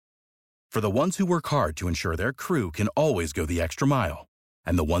For the ones who work hard to ensure their crew can always go the extra mile,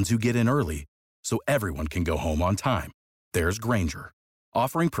 and the ones who get in early so everyone can go home on time, there's Grainger,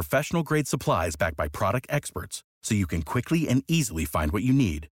 offering professional-grade supplies backed by product experts so you can quickly and easily find what you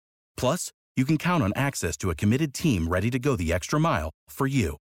need. Plus, you can count on access to a committed team ready to go the extra mile for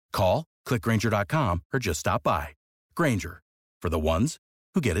you. Call, click Grainger.com, or just stop by. Grainger, for the ones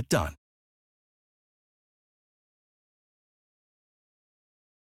who get it done.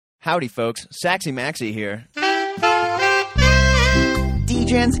 Howdy, folks. Saxy Maxie here.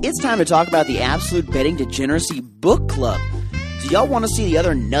 D-Gens, it's time to talk about the Absolute Betting Degeneracy Book Club. Do y'all want to see the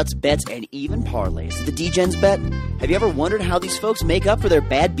other nuts, bets, and even parlays the D-Gens bet? Have you ever wondered how these folks make up for their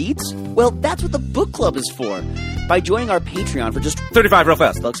bad beats? Well, that's what the book club is for. By joining our Patreon for just $35 real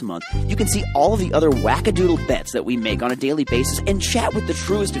fast bucks a month, you can see all of the other wackadoodle bets that we make on a daily basis and chat with the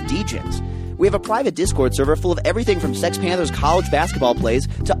truest of D-Gens. We have a private Discord server full of everything from Sex Panthers college basketball plays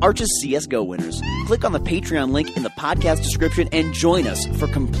to Arch's CSGO winners. Click on the Patreon link in the podcast description and join us for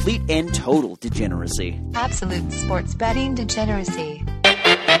complete and total degeneracy. Absolute sports betting degeneracy.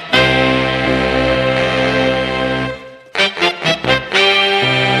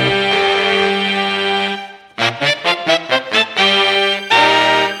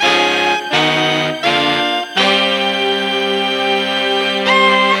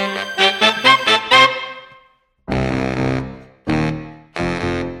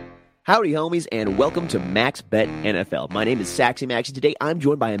 Howdy, homies, and welcome to Max Bet NFL. My name is Saxy Maxie. Today, I'm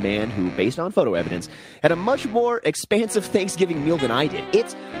joined by a man who, based on photo evidence, had a much more expansive Thanksgiving meal than I did.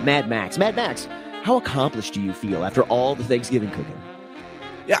 It's Mad Max. Mad Max, how accomplished do you feel after all the Thanksgiving cooking?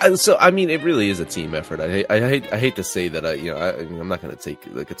 Yeah, so I mean, it really is a team effort. I hate to say that. I'm not going to take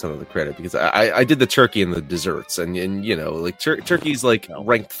like a ton of the credit because I did the turkey and the desserts, and you know, like turkey's like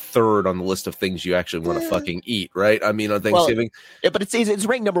ranked third on the list of things you actually want to fucking eat, right? I mean, on Thanksgiving, but it's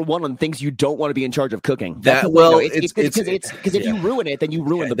ranked number one on things you don't want to be in charge of cooking. Because if you ruin it, then you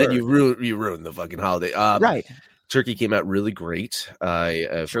ruin the bird. Then you ruin the fucking holiday, right? Turkey came out really great.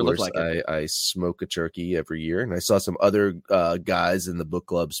 I smoke a turkey every year, and I saw some other guys in the book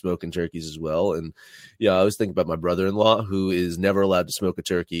club smoking turkeys as well. And yeah, I was thinking about my brother-in-law, who is never allowed to smoke a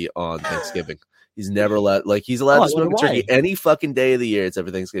turkey on Thanksgiving. He's never allowed, he's allowed to smoke a turkey any fucking day of the year except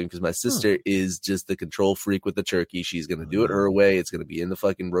for Thanksgiving, because my sister is just the control freak with the turkey. She's going to do it her way. It's going to be in the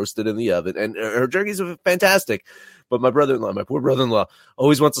fucking roasted in the oven, and her turkeys are fantastic. But my poor brother-in-law,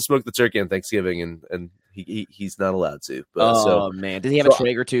 always wants to smoke the turkey on Thanksgiving, and he's not allowed to. But, man, does he have a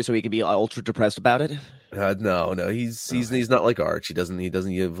Traeger too, so he can be ultra depressed about it? No, he's not like Arch. He doesn't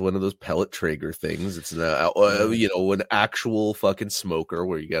have one of those pellet Traeger things. It's an actual fucking smoker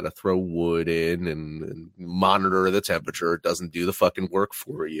where you got to throw wood in and monitor the temperature. It doesn't do the fucking work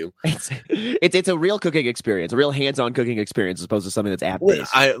for you. It's a real cooking experience, a real hands-on cooking experience, as opposed to something that's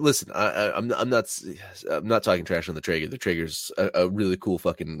app-based. I'm not talking trash on the Traeger. The Traeger's a really cool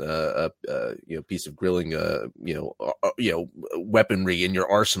fucking piece of grilling weaponry in your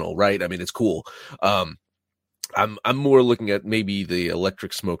arsenal, right? I mean, it's cool. I'm more looking at maybe the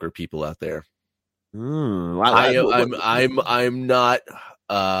electric smoker people out there. I'm not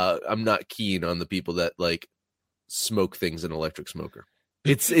keen on the people that like smoke things in electric smoker.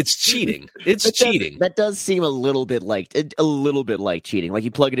 It's cheating. It's cheating. That does seem a little bit like cheating. Like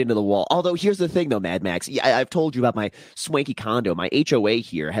you plug it into the wall. Although here's the thing, though, Mad Max. I've told you about my swanky condo. My HOA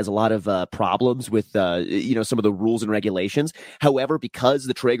here has a lot of problems with some of the rules and regulations. However, because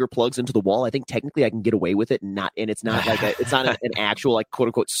the Traeger plugs into the wall, I think technically I can get away with it, and it's not an actual like quote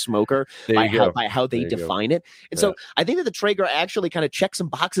unquote smoker by how they define it. And so I think that the Traeger actually kind of checks some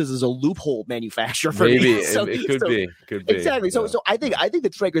boxes as a loophole manufacturer for me. So, it could be exactly. Yeah. So I think the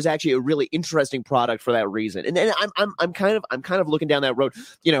Traeger is actually a really interesting product for that reason, and I'm kind of looking down that road.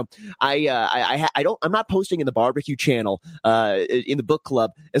 You know, I'm not posting in the barbecue channel in the book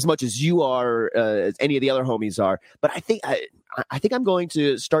club as much as you are, as any of the other homies are. But I think I'm going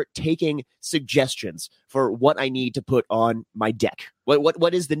to start taking suggestions for what I need to put on my deck.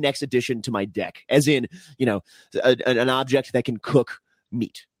 What is the next addition to my deck? As in, an object that can cook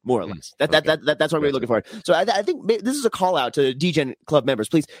meat. More or less. That's what I'm really looking for. So I think this is a call out to DGen Club members.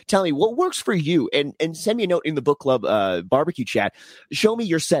 Please tell me what works for you, and send me a note in the book club barbecue chat. Show me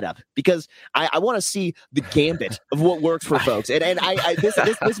your setup, because I want to see the gambit of what works for folks. And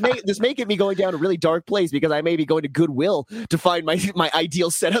this may get me going down a really dark place, because I may be going to Goodwill to find my ideal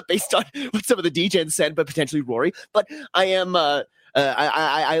setup based on what some of the DGens send, but potentially Rory. But I am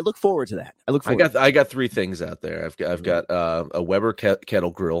I look forward to that. I got three things out there. I've got a Weber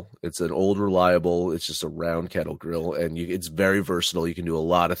kettle grill. It's an old, reliable. It's just a round kettle grill, and it's very versatile. You can do a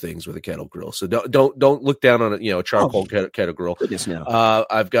lot of things with a kettle grill. So don't look down on a charcoal kettle grill. Goodness, no.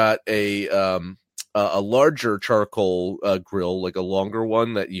 I've got a larger charcoal grill, like a longer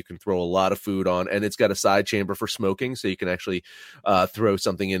one that you can throw a lot of food on, and it's got a side chamber for smoking, so you can actually throw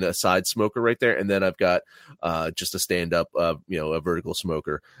something in a side smoker right there. And then I've got just a stand up, a vertical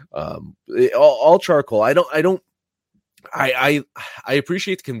smoker, all charcoal. I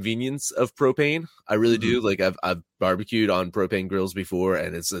appreciate the convenience of propane. I really do. Like I've barbecued on propane grills before,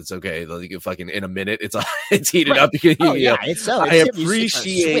 and it's okay. Like fucking in a minute, it's heated up. I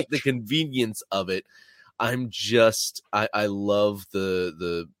appreciate the convenience of it. I love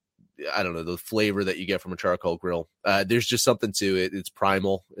the I don't know, the flavor that you get from a charcoal grill. There's just something to it. It's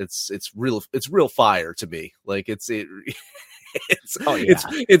primal. It's real fire to me. Like it's you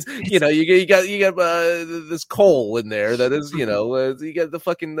got this coal in there that is you got the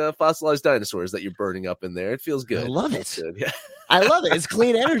fucking fossilized dinosaurs that you're burning up in there. It feels good. I love it. Yeah. I love it. It's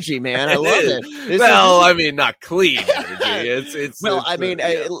clean energy, man. I love it. I mean, not clean energy. It's listen,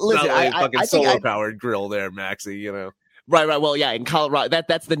 I fucking solar powered grill there, Maxie. Right. Well, yeah, in Colorado,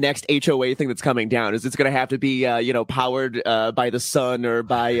 that's the next HOA thing that's coming down. Is it's going to have to be, powered by the sun or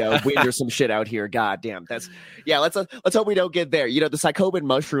by wind or some shit out here. God damn, let's hope we don't get there. The psilocybin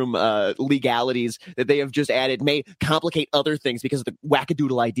mushroom legalities that they have just added may complicate other things because of the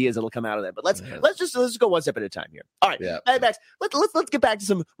wackadoodle ideas that'll come out of that. But let's just go one step at a time here. All right, Max, let's get back to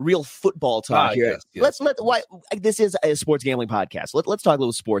some real football talk here. Yes. This is a sports gambling podcast. Let's talk a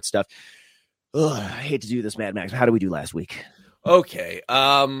little sports stuff. Ugh, I hate to do this, Mad Max. How did we do last week? Okay.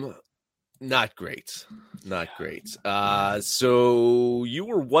 Not great. So you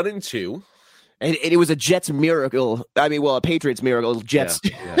were 1-2. And it was a Jets miracle. I mean, a Patriots miracle. Jets.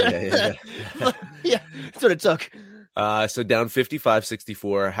 Yeah. Yeah, that's what it took. So down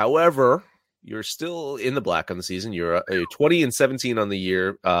 55-64. However, you're still in the black on the season. You're 20-17 on the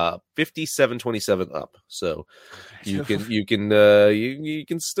year, 57-27 up. So you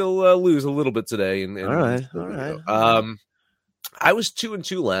can still lose a little bit today. And all right. I was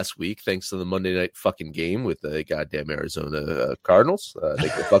 2-2 last week, thanks to the Monday night fucking game with the goddamn Arizona Cardinals. They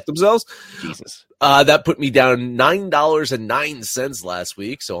go fuck themselves. Jesus. That put me down $9.09 last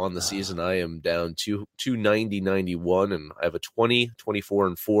week. So on the season, I am down 290.91, and I have a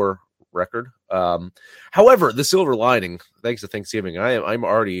 20-24-4 record. However, the silver lining, thanks to Thanksgiving, I'm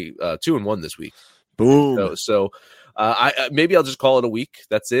already 2-1 this week. Boom. So I maybe I'll just call it a week.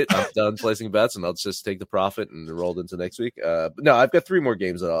 That's it. I'm done placing bets, and I'll just take the profit and roll into next week. But no, I've got 3 more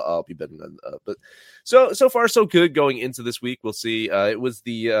games that I'll be betting on. But so far so good going into this week. We'll see. It was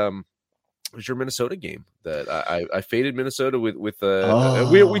your Minnesota game that I faded Minnesota with. We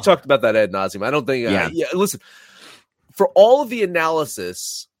talked about that ad nauseum. I don't think. Listen, for all of the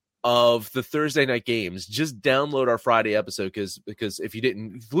analysis of the Thursday night games, just download our Friday episode because if you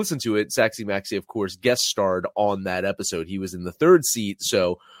didn't listen to it, Saxy Maxie, of course, guest starred on that episode. He was in the 3rd seat,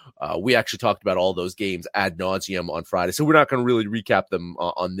 so we actually talked about all those games ad nauseum on Friday. So we're not going to really recap them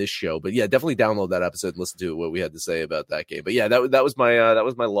on this show, but yeah, definitely download that episode and listen to what we had to say about that game. But yeah, that was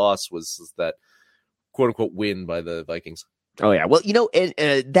my loss, was that quote unquote win by the Vikings. Oh yeah, well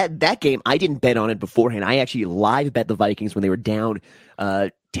that game I didn't bet on it beforehand. I actually live bet the Vikings when they were down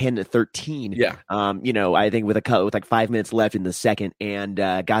 10-13. Yeah. I think with like 5 minutes left in the second, and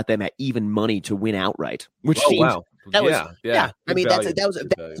got them at even money to win outright. Which seems, wow. That was, yeah. I mean, that was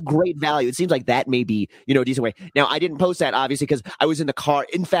great value. It seems like that may be, a decent way. Now, I didn't post that obviously because I was in the car.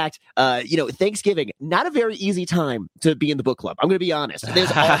 In fact, Thanksgiving, not a very easy time to be in the book club. I'm going to be honest.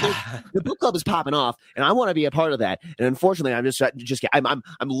 The book club is popping off, and I want to be a part of that. And unfortunately, I'm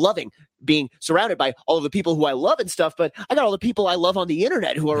loving being surrounded by all of the people who I love and stuff. But I got all the people I love on the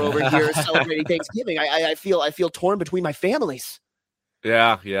internet who are over here celebrating Thanksgiving. I feel torn between my families.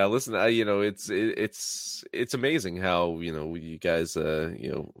 Yeah. Listen, it's amazing how you guys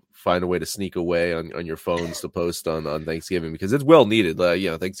find a way to sneak away on your phones to post on Thanksgiving, because it's well needed.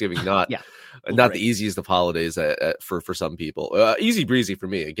 Thanksgiving not the easiest of holidays for some people. Easy breezy for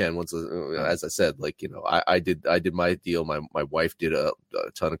me. Again, as I said, I did my deal. My wife did a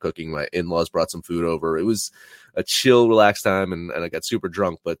ton of cooking. My in-laws brought some food over. It was a chill, relaxed time, and I got super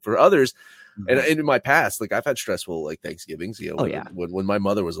drunk. But for others. And in my past, I've had stressful Thanksgivings. When my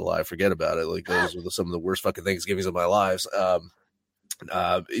mother was alive, forget about it. Those were some of the worst fucking Thanksgivings of my lives.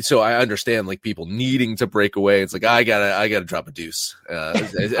 So I understand like people needing to break away. It's like I gotta drop a deuce.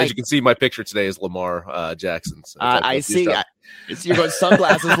 As you can see, my picture today is Lamar Jackson. So I see. You're going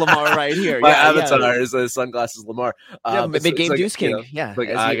sunglasses Lamar right here. My avatar is sunglasses Lamar. Mid-game deuce king. Like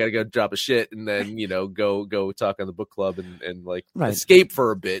I gotta go drop a shit and then go talk on the book club and like escape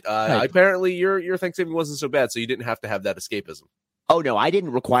for a bit. Apparently your Thanksgiving wasn't so bad, so you didn't have to have that escapism. Oh no, I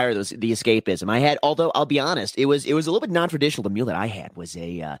didn't require the escapism. I had, although I'll be honest, it was a little bit non-traditional. The meal that I had was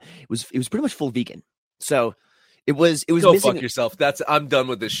it was pretty much full vegan. So it was go missing. Fuck yourself. I'm done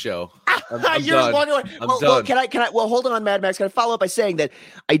with this show. I'm You're done. I'm done. Well, can I? Well, hold on, Mad Max. Can I follow up by saying that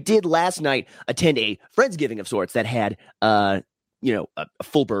I did last night attend a Friendsgiving of sorts that had a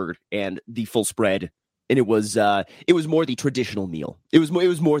full bird and the full spread. And it was more the traditional meal. It was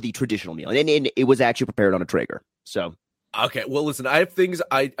more the traditional meal, and it was actually prepared on a Traeger. So. Okay, well, listen, I have things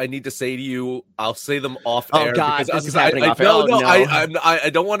I need to say to you. I'll say them off air. Oh, God, this is happening off air. No. I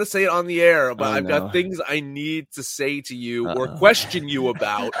don't want to say it on the air, but I've got things I need to say to you or question you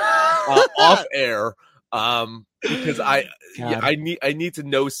about off air because I need to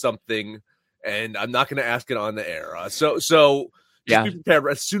know something, and I'm not going to ask it on the air. So just be prepared.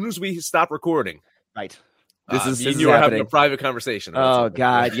 As soon as we stop recording. Right. This is you are having a private conversation. Oh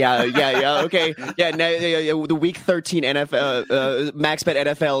God, yeah, okay, yeah. The Week 13 NFL MaxBet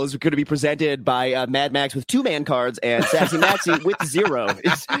NFL is going to be presented by Mad Max with 2-man cards and Sassy Maxie with 0.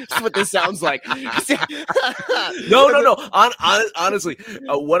 It's what this sounds like. No. Honestly,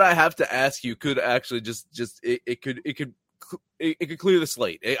 what I have to ask you could actually just it could clear the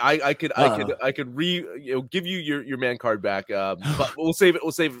slate. I could give you your man card back. But we'll save it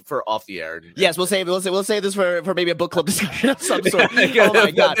for off the air. Yes, we'll save this for maybe a book club discussion of some sort. Oh my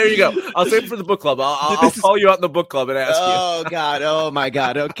God, there you go. I'll save it for the book club. I'll call you out in the book club and ask you. Oh God, oh my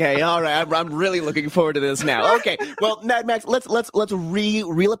God. Okay, all right. I'm really looking forward to this now. Okay, well, Mad Max, let's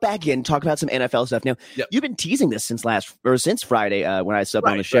reel it back in. Talk about some NFL stuff now. Yep. You've been teasing this since Friday when I subbed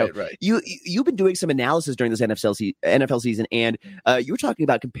on the show. Right. You've been doing some analysis during this NFL season, and you were talking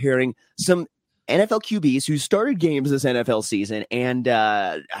about comparing some NFL QBs who started games this NFL season, and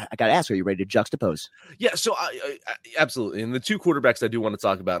I got to ask, are you ready to juxtapose? Yeah, so I absolutely. And the two quarterbacks I do want to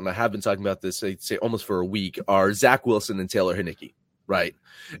talk about, and I have been talking about this, I'd say almost for a week, are Zach Wilson and Taylor Heinicke, right?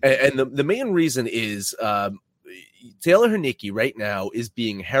 And the main reason is Taylor Heinicke right now is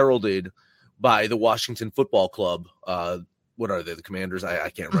being heralded by the Washington Football Club. What are they? The Commanders?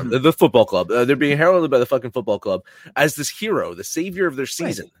 I can't remember. The football club. They're being heralded by the fucking football club as this hero, the savior of their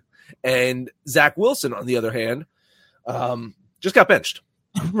season. Right. And Zach Wilson, on the other hand, just got benched.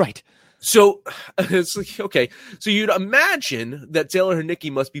 Right. So it's like, okay. So you'd imagine that Taylor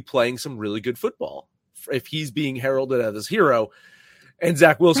Heinicke must be playing some really good football if he's being heralded as this hero, and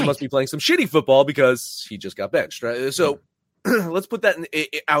Zach Wilson must be playing some shitty football because he just got benched. Right. So let's put that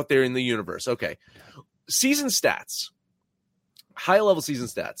out there in the universe. Okay. Season stats. High-level season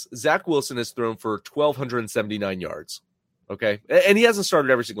stats. Zach Wilson has thrown for 1,279 yards. Okay, and he hasn't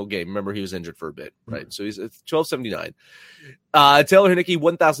started every single game. Remember, he was injured for a bit, right? Mm-hmm. So he's at 1,279. Taylor Heinicke,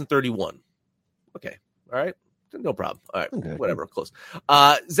 1,031. Okay, all right, no problem. All right, okay. Whatever, close.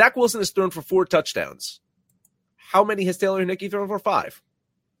 Zach Wilson has thrown for 4 touchdowns. How many has Taylor Heinicke thrown for? 5.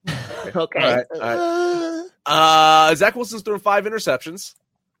 Okay. All right. Zach Wilson's thrown 5 interceptions.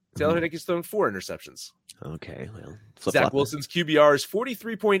 Taylor Heinicke's thrown 4 interceptions. Okay, well, Zach Wilson's QBR is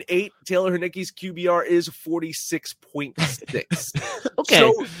 43.8. Taylor Heinicke's QBR is 46.6. Okay.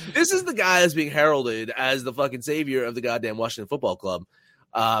 So this is the guy that's being heralded as the fucking savior of the goddamn Washington Football Club.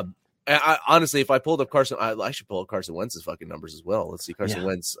 Honestly, if I pulled up Carson, I should pull up Carson Wentz's fucking numbers as well. Let's see Carson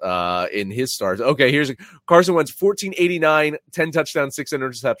Wentz in his stars. Okay, here's Carson Wentz, 1,489, 10 touchdowns, 6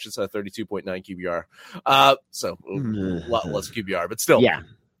 interceptions, 32.9 QBR. So a lot less QBR, but still. Yeah.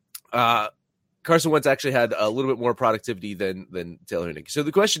 Carson Wentz actually had a little bit more productivity than Taylor Heinicke. So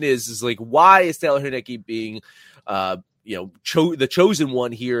the question is like, why is Taylor Heinicke being, the chosen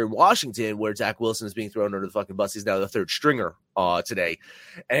one here in Washington, where Zach Wilson is being thrown under the fucking bus? He's now the third stringer today.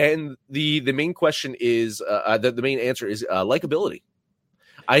 And the main question is, the main answer is likability.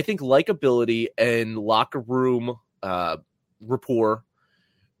 I think likability and locker room rapport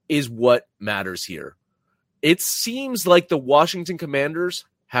is what matters here. It seems like the Washington Commanders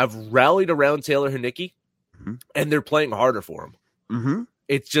have rallied around Taylor Heinicke, and they're playing harder for him. Mm-hmm.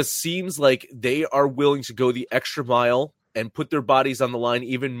 It just seems like they are willing to go the extra mile and put their bodies on the line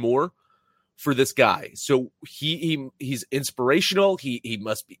even more for this guy. So he's inspirational. He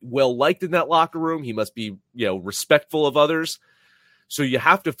must be well liked in that locker room. He must be respectful of others. So you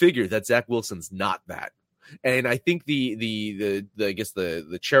have to figure that Zach Wilson's not that. And I think the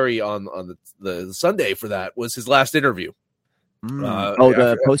cherry on the Sunday for that was his last interview.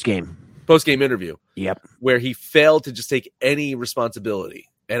 The post game interview. Yep, where he failed to just take any responsibility,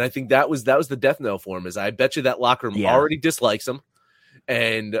 and I think that was the death knell for him. Is I bet you that locker room already dislikes him,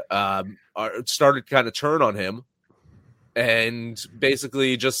 and started to kind of turn on him, and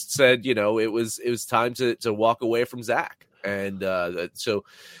basically just said, it was time to walk away from Zach. And so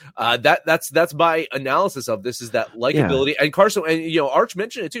that's my analysis of this, is that likability. And Carson, and Arch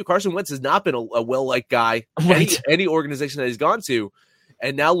mentioned it too. Carson Wentz has not been a well-liked guy any organization that he's gone to,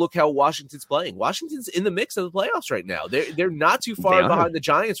 and now look how Washington's playing. Washington's in the mix of the playoffs right now. They're not too far behind the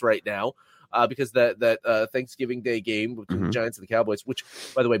Giants right now. Because that Thanksgiving Day game between the Giants and the Cowboys, which,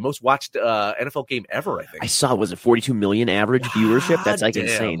 by the way, most watched NFL game ever, I think. I saw, was it 42 million average viewership? That's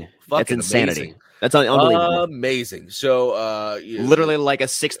insane. That's insanity. Amazing. That's unbelievable. Amazing. So literally like a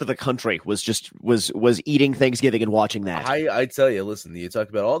sixth of the country was eating Thanksgiving and watching that. I tell you, listen, you talk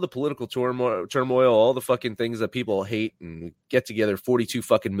about all the political turmoil, all the fucking things that people hate, and get together 42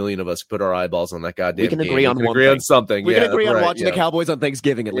 fucking million of us put our eyeballs on that goddamn game. We can agree on something. We can agree on watching the Cowboys on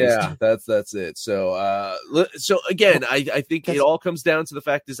Thanksgiving at least. Yeah, that's it. So again, I think it all comes down to the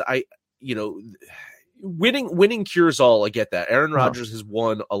fact is winning cures all. I get that. Aaron Rodgers has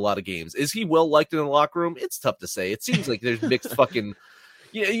won a lot of games. Is he well liked in the locker room? It's tough to say. It seems like there's mixed fucking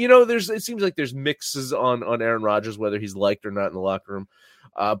it seems like there's mixes on Aaron Rodgers, whether he's liked or not in the locker room.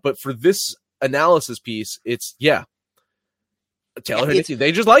 But for this analysis piece, it's Taylor Hennessy,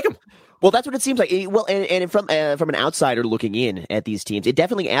 they just like him. Well, that's what it seems like. Well, and from an outsider looking in at these teams, it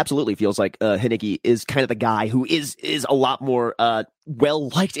definitely absolutely feels like Heineke is kind of the guy who is a lot more well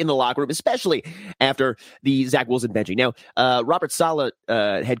liked in the locker room, especially after the Zach Wilson benching. Now, Robert Saleh,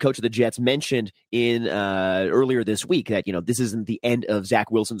 head coach of the Jets, mentioned in earlier this week that this isn't the end of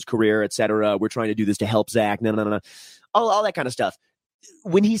Zach Wilson's career, et cetera. We're trying to do this to help Zach. No, all that kind of stuff.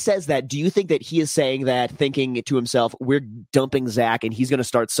 When he says that, do you think that he is saying that thinking to himself, we're dumping Zach and he's going to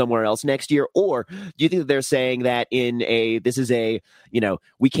start somewhere else next year? Or do you think that they're saying that we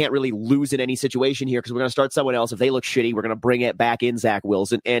can't really lose in any situation here because we're going to start someone else. If they look shitty, we're going to bring it back in Zach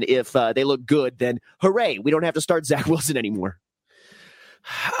Wilson. And if they look good, then hooray, we don't have to start Zach Wilson anymore.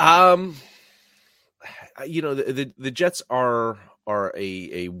 The Jets are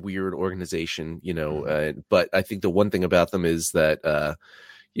a weird organization, but I think the one thing about them is that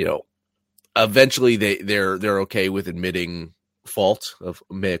eventually they're okay with admitting fault of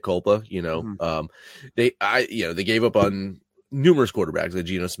mea culpa. They gave up on numerous quarterbacks, like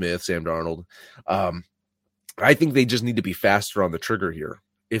Geno Smith, Sam Darnold. I think they just need to be faster on the trigger here.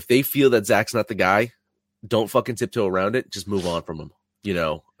 If they feel that Zach's not the guy, don't fucking tiptoe around it. Just move on from him.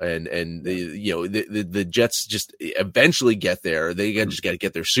 The Jets just eventually get there. They just got to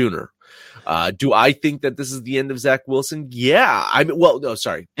get there sooner. Do I think that this is the end of Zach Wilson? Yeah. No,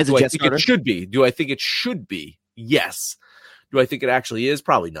 sorry. Do I think it should be? Do I think it should be? Yes. Do I think it actually is?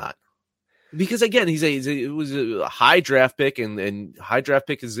 Probably not. Because again, it was a high draft pick, and high draft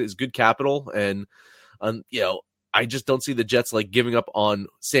pick is good capital, and I just don't see the Jets giving up on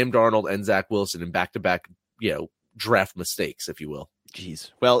Sam Darnold and Zach Wilson in back-to-back draft mistakes, if you will.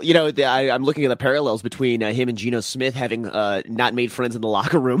 Jeez. Well, I'm looking at the parallels between him and Geno Smith having not made friends in the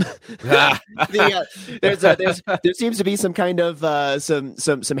locker room. There seems to be some kind of some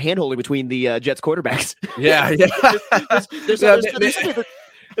handholding between the Jets quarterbacks. Yeah. There's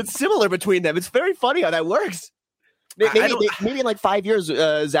it's similar between them. It's very funny how that works. Maybe in 5 years,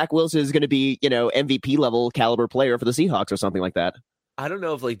 Zach Wilson is going to be MVP level caliber player for the Seahawks or something like that. I don't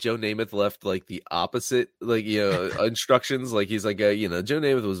know if Joe Namath left the opposite instructions. He's Joe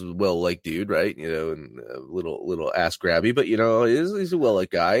Namath was a well-liked dude, right? And a little ass grabby, but he's a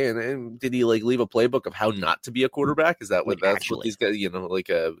well-liked guy. And did he leave a playbook of how not to be a quarterback? Is that what what these guys?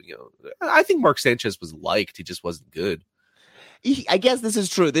 I think Mark Sanchez was liked. He just wasn't good. I guess this is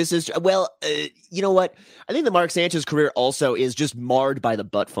true. You know what? I think the Mark Sanchez career also is just marred by the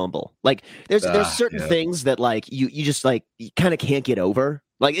butt fumble. There's certain things that you just you kind of can't get over.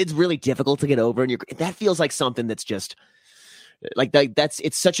 It's really difficult to get over, and that feels like something that's just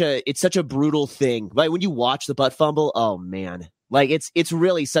it's such a brutal thing. When you watch the butt fumble, oh man, it's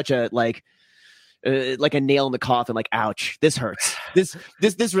really such a like a nail in the coffin. Ouch, this hurts. This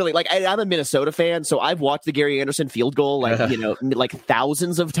really I'm a Minnesota fan, so I've watched the Gary Anderson field goal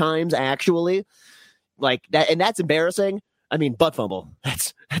thousands of times actually, that, and that's embarrassing. I mean, butt fumble.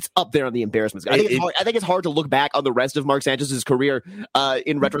 That's up there on the embarrassments. I think it's hard to look back on the rest of Mark Sanchez's career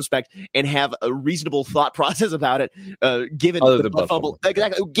in retrospect and have a reasonable thought process about it. Given the butt fumble,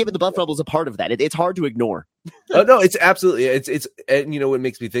 exactly. Given the butt fumble is a part of that, it's hard to ignore. Oh no, it's absolutely it's and what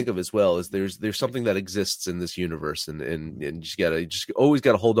makes me think of as well is there's something that exists in this universe, and you just always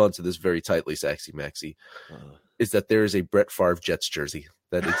gotta hold on to this very tightly, Saxy Maxi. is that there is a Brett Favre Jets jersey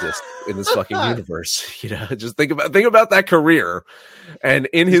that exists in this fucking universe. Just think about that career. And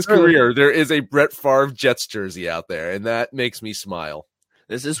in his career, there is a Brett Favre Jets jersey out there, and that makes me smile.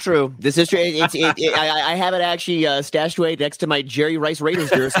 This is true. I have it actually stashed away next to my Jerry Rice Raiders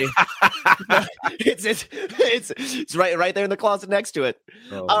jersey. It's right there in the closet next to it.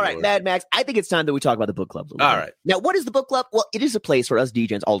 All right, Lord. Mad Max, I think it's time that we talk about the book club. All right. Now, what is the book club? Well, it is a place for us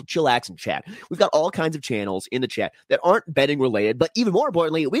DJs all to chillax and chat. We've got all kinds of channels in the chat that aren't betting related, but even more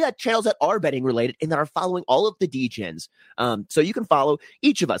importantly, we got channels that are betting related and that are following all of the DJs. So you can follow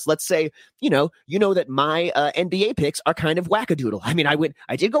each of us. Let's say, you know that my NBA picks are kind of wackadoodle. I mean,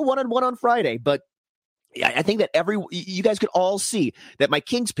 I did go 1-on-1 on Friday, but I think that you guys could all see that my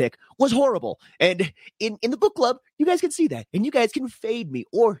Kings pick was horrible. And in the book club, you guys can see that. And you guys can fade me,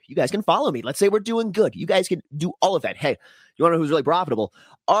 or you guys can follow me. Let's say we're doing good. You guys can do all of that. Hey, you want to know who's really profitable?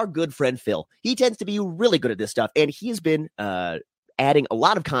 Our good friend Phil. He tends to be really good at this stuff, and he has been adding a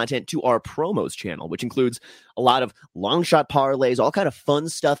lot of content to our promos channel, which includes a lot of long shot parlays, all kind of fun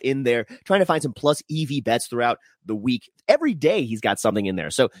stuff in there, trying to find some plus EV bets throughout the week. Every day he's got something in there.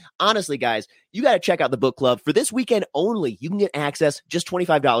 So honestly, guys, you got to check out the book club. For this weekend only, you can get access just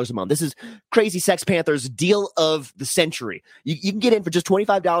 $25 a month. This is Crazy Sex Panthers deal of the century. You can get in for just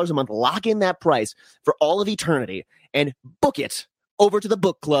 $25 a month, lock in that price for all of eternity, and book it over to the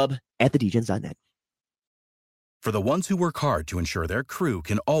book club at thedgens.net. For the ones who work hard to ensure their crew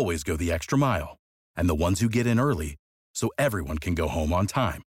can always go the extra mile, and the ones who get in early so everyone can go home on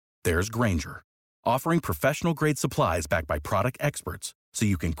time, there's Grainger, offering professional-grade supplies backed by product experts so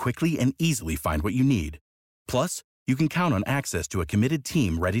you can quickly and easily find what you need. Plus, you can count on access to a committed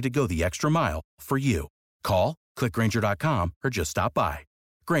team ready to go the extra mile for you. Call, click Grainger.com, or just stop by.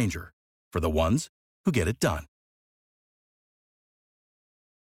 Grainger, for the ones who get it done.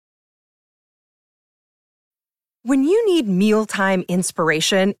 When you need mealtime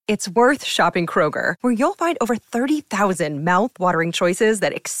inspiration, it's worth shopping Kroger, where you'll find over 30,000 mouth-watering choices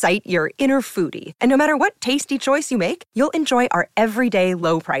that excite your inner foodie. And no matter what tasty choice you make, you'll enjoy our everyday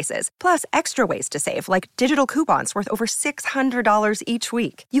low prices, plus extra ways to save, like digital coupons worth over $600 each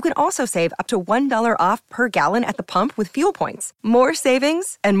week. You can also save up to $1 off per gallon at the pump with fuel points. More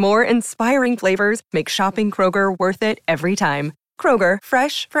savings and more inspiring flavors make shopping Kroger worth it every time. Kroger,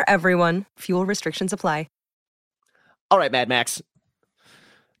 fresh for everyone. Fuel restrictions apply. All right, Mad Max.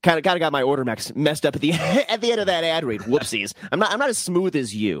 Kind of got my order messed up at the end of that ad read. Whoopsies. I'm not as smooth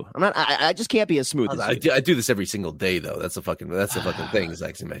as you. I just can't be as smooth as you. I do this every single day though. That's the fucking thing,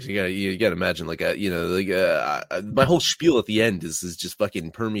 Zaxy Max. You gotta imagine my whole spiel at the end is just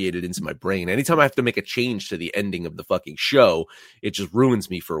fucking permeated into my brain. Anytime I have to make a change to the ending of the fucking show, it just ruins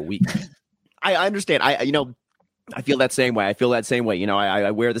me for a week. I understand. I feel that same way.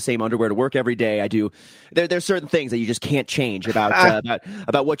 I wear the same underwear to work every day. I do. There's certain things that you just can't change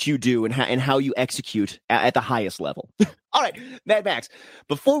about what you do and how you execute at the highest level. All right, Mad Max,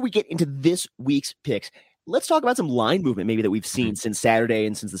 before we get into this week's picks, let's talk about some line movement maybe that we've seen since Saturday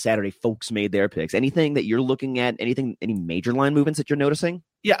and since the Saturday folks made their picks. Anything that you're looking at? Any major line movements that you're noticing?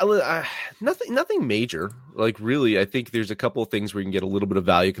 Yeah, nothing major. Like, really, I think there's a couple of things where you can get a little bit of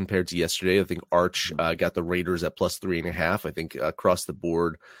value compared to yesterday. I think Arch got the Raiders at plus 3.5. I think across the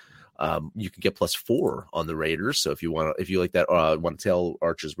board, you could get plus 4 on the Raiders. So if you like that, want to tell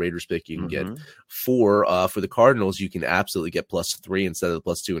Arch's Raiders pick, you can get 4. For the Cardinals, you can absolutely get plus 3 instead of the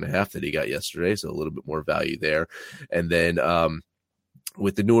plus 2.5 that he got yesterday. So a little bit more value there. And then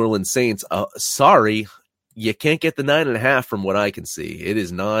with the New Orleans Saints, sorry, you can't get the 9.5 from what I can see. It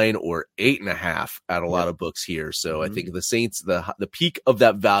is 9 or 8.5 at a lot of books here. So I think the Saints, the peak of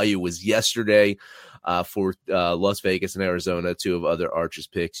that value was yesterday for Las Vegas and Arizona, 2 of other Archer's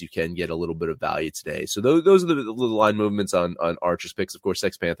picks. You can get a little bit of value today. So those are the little line movements on Archer's picks. Of course,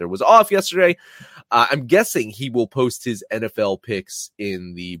 Sex Panther was off yesterday. I'm guessing he will post his NFL picks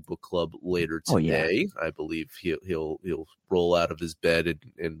in the book club later today. I believe he'll roll out of his bed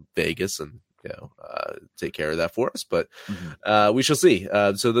in Vegas and take care of that for us, but we shall see.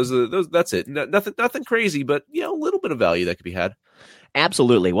 So that's it. Nothing crazy, but a little bit of value that could be had.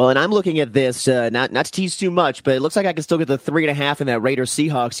 Absolutely. Well, and I'm looking at this, not to tease too much, but it looks like I can still get the 3.5 in that Raiders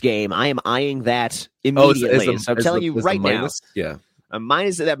Seahawks game. I am eyeing that immediately. So I'm telling you right now. Yeah.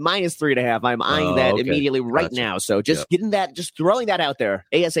 Minus 3.5. I'm eyeing that immediately now. So just throwing that out there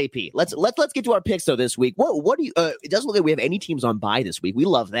ASAP. Let's get to our picks though this week. What do you? It doesn't look like we have any teams on bye this week. We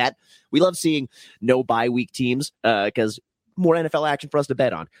love that. We love seeing no bye week teams because more NFL action for us to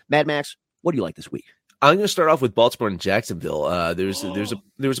bet on. Mad Max, what do you like this week? I'm going to start off with Baltimore and Jacksonville. There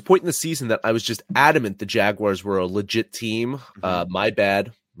was a point in the season that I was just adamant the Jaguars were a legit team. My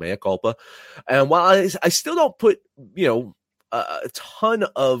bad. mea culpa. And while I still don't put, a ton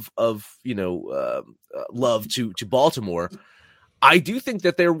of love to Baltimore, I do think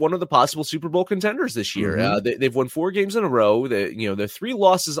that they're one of the possible Super Bowl contenders this year. Mm-hmm. They've won 4 games in a row. They're 3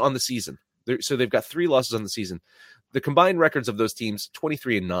 losses on the season. So they've got 3 losses on the season. The combined records of those teams,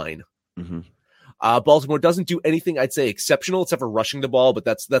 23-9. Mm-hmm. Baltimore doesn't do anything, I'd say, exceptional, except for rushing the ball, but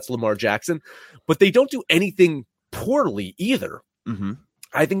that's Lamar Jackson. But they don't do anything poorly either. Mm-hmm.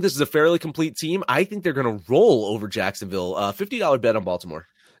 I think this is a fairly complete team. I think they're going to roll over Jacksonville. $50 bet on Baltimore.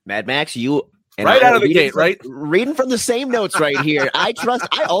 Mad Max, you... And right out of the gate, right? Reading from the same notes right here. I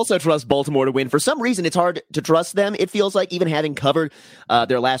also trust Baltimore to win. For some reason, it's hard to trust them. It feels like even having covered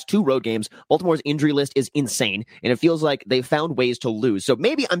their last 2 road games, Baltimore's injury list is insane, and it feels like they've found ways to lose. So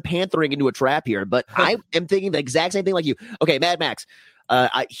maybe I'm panthering into a trap here, but I am thinking the exact same thing like you. Okay, Mad Max,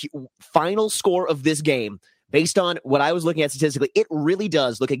 final score of this game, based on what I was looking at statistically, it really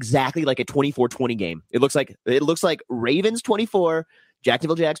does look exactly like a 24-20 game. It looks like Ravens 24,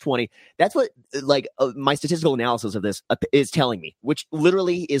 Jacksonville Jags 20. That's what my statistical analysis of this is telling me, which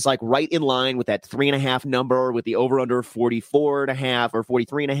literally is like right in line with that 3.5 number, with the over under 44.5 or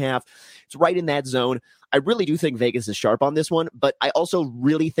 43.5. It's right in that zone. I really do think Vegas is sharp on this one, but I also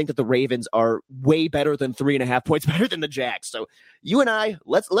really think that the Ravens are way better than 3.5 points better than the Jags. So you and I,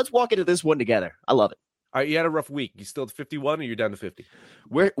 let's walk into this one together. I love it. All right, you had a rough week. You still at 51, or you're down to 50?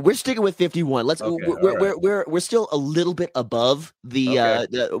 We're sticking with 51. We're still a little bit above the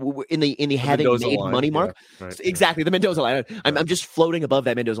in the having Mendoza made line. money mark. Yeah, right. Exactly, the Mendoza line. I'm just floating above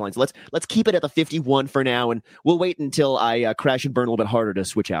that Mendoza line. So let's keep it at the 51 for now, and we'll wait until I crash and burn a little bit harder to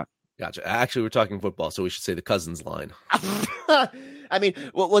switch out. Gotcha. Actually, we're talking football, so we should say the Cousins line. I mean,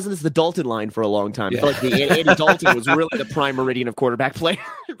 wasn't this the Dalton line for a long time? I feel like Andy Dalton was really the prime meridian of quarterback play.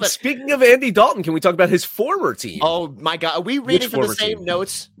 But speaking of Andy Dalton, can we talk about his former team? Oh my God, are we reading from the same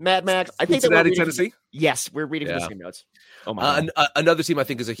notes, Mad Max? I think Cincinnati, Tennessee. Yes, we're reading from the same notes. Oh my God. Another team I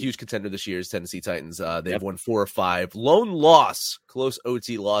think is a huge contender this year is Tennessee Titans. They've won 4 or 5. Lone loss, close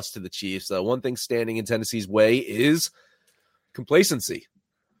OT loss to the Chiefs. One thing standing in Tennessee's way is complacency.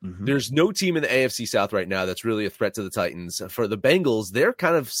 Mm-hmm. There's no team in the AFC South right now that's really a threat to the Titans. For the Bengals, they're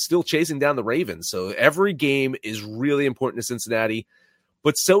kind of still chasing down the Ravens. So every game is really important to Cincinnati,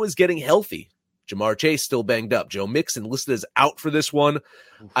 but so is getting healthy. Jamar Chase still banged up. Joe Mixon listed as out for this one.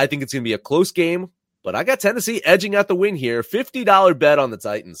 I think it's going to be a close game, but I got Tennessee edging out the win here. $50 bet on the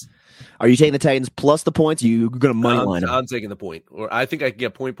Titans. Are you taking the Titans plus the points? You're going to money line them? I'm taking the point. Or I think I can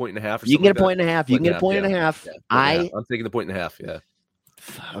get point and a half. You can get a point and a half. You can get a point and a half. Yeah, I'm taking the point and a half, yeah.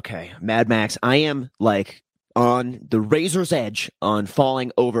 Okay, Mad Max, I am on the razor's edge on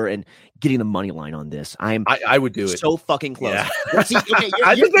falling over and getting the money line on this. I would do it. So fucking close. Yeah. See, okay,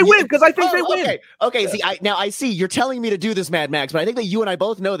 I think they win because I think they win. Okay. See, I see you're telling me to do this, Mad Max, but I think that you and I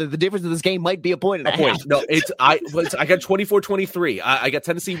both know that the difference in this game might be a point and a half. No, I got 24-23. I got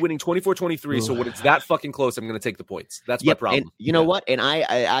Tennessee winning 24-23. So when it's that fucking close, I'm going to take the points. That's my problem. And you know what? And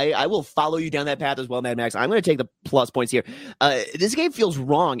I will follow you down that path as well, Mad Max. I'm going to take the plus points here. This game feels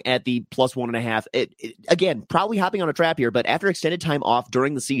wrong at the plus 1.5. Again, probably hopping on a trap here, but after extended time off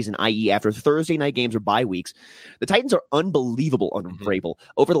during the season, i.e. after Thursday night games or bye weeks, the Titans are unbelievable under Vrabel.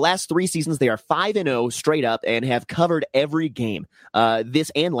 Over the last 3 seasons, they are 5-0 straight up and have covered every game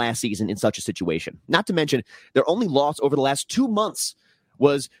this and last season in such a situation. Not to mention, their only loss over the last 2 months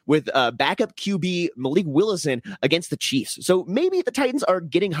was with backup QB Malik Willison against the Chiefs. So maybe the Titans are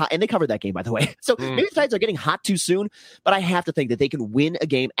getting hot, and they covered that game, by the way. So maybe the Titans are getting hot too soon, but I have to think that they can win a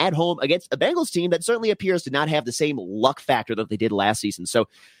game at home against a Bengals team that certainly appears to not have the same luck factor that they did last season. So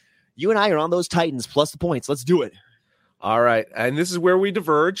you and I are on those Titans plus the points. Let's do it. All right. And this is where we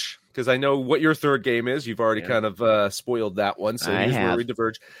diverge, because I know what your third game is. You've already kind of spoiled that one. So here's where we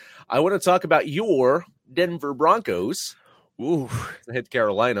diverge. I want to talk about your Denver Broncos. Ooh, hit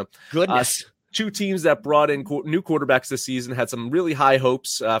Carolina. Goodness. 2 teams that brought in new quarterbacks this season, had some really high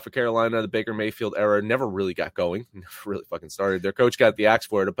hopes for Carolina. The Baker Mayfield era never really got going, never really fucking started. Their coach got the axe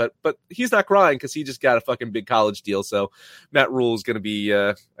for it, but he's not crying because he just got a fucking big college deal. So Matt Rule is going to be,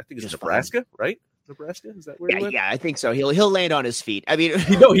 I think it's Nebraska, right? Nebraska? Is that where he went? Yeah, I think so. He'll land on his feet. I mean,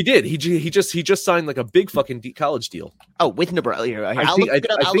 no, he did. He just signed like a big fucking college deal. Oh, with Nebraska. I'll look it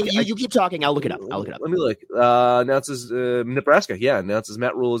up. You keep talking. I'll look it up. Let me look. Announces Nebraska. Yeah, announces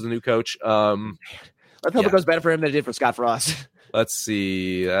Matt Rule as the new coach. Let's hope it goes better for him than it did for Scott Frost. Let's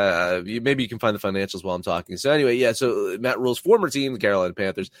see. Maybe you can find the financials while I'm talking. So anyway, yeah. So Matt Rule's former team, the Carolina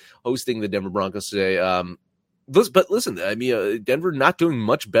Panthers, hosting the Denver Broncos today. But listen, I mean, Denver not doing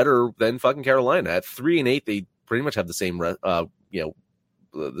much better than fucking Carolina. At 3-8, they pretty much have the same, the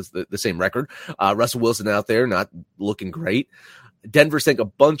same record. Russell Wilson out there not looking great. Denver sank a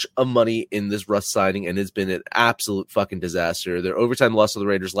bunch of money in this Russ signing, and it's been an absolute fucking disaster. Their overtime loss to the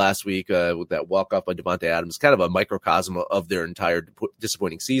Raiders last week with that walk-off by Davante Adams, kind of a microcosm of their entire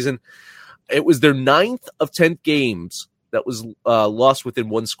disappointing season. It was their 9th of 10 games that was lost within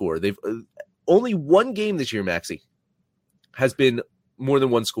one score. They've only one game this year, Maxie, has been more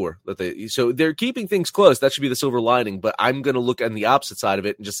than one score. So they're keeping things close. That should be the silver lining, but I'm going to look on the opposite side of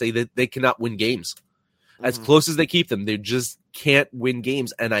it and just say that they cannot win games. As close as they keep them, they just can't win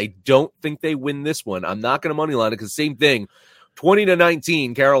games, and I don't think they win this one. I'm not going to moneyline it because same thing,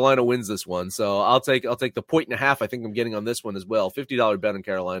 20-19, Carolina wins this one. So I'll take the 1.5. I think I'm getting on this one as well. $50 bet on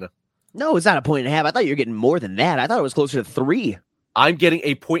Carolina. No, it's not 1.5. I thought you were getting more than that. I thought it was closer to 3. I'm getting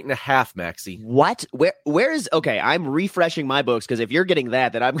a 1.5, Maxie. What? Where is? Okay, I'm refreshing my books because if you're getting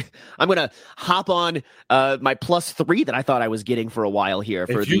that, then I'm gonna hop on my +3 that I thought I was getting for a while here.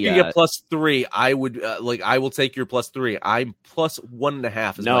 If you can get +3, I would I will take your +3. I'm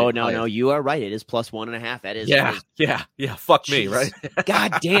 +1.5. No. You are right. It is +1.5. That is. Yeah. Fuck me, right?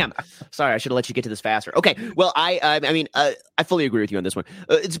 God damn. Sorry, I should have let you get to this faster. Okay. Well, I mean, I fully agree with you on this one.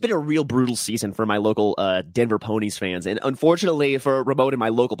 It's been a real brutal season for my local Denver Ponies fans, and unfortunately for Ramon and my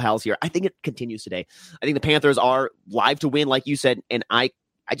local pals here, I think it continues today. I think the Panthers are live to win, like you said, and I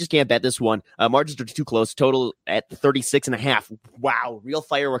just can't bet this one. Margins are too close. Total at 36.5. Wow, real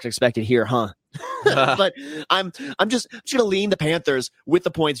fireworks expected here, huh? But I'm just gonna lean the Panthers with the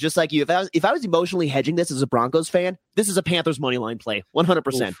points, just like you. If I was emotionally hedging this as a Broncos fan, this is a Panthers money line play,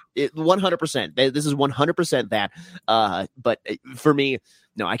 100%. 100%. This is 100% that. But for me,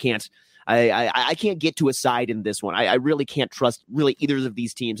 no, I can't. I can't get to a side in this one. I really can't trust really either of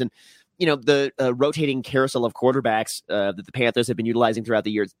these teams. And, you know, the rotating carousel of quarterbacks that the Panthers have been utilizing throughout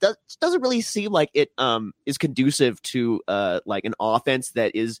the years doesn't really seem like it is conducive to like an offense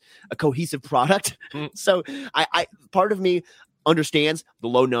that is a cohesive product. So I part of me understands the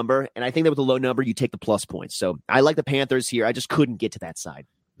low number, and I think that with the low number, you take the plus points. So I like the Panthers here. I just couldn't get to that side.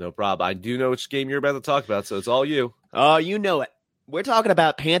 No problem. I do know which game you're about to talk about, so it's all you. Oh, you know it. We're talking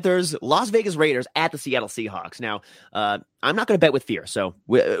about Panthers, Las Vegas Raiders at the Seattle Seahawks. Now, I'm not going to bet with fear. So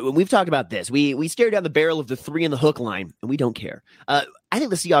we've talked about this. We stare down the barrel of the 3 in the hook line, and we don't care. I think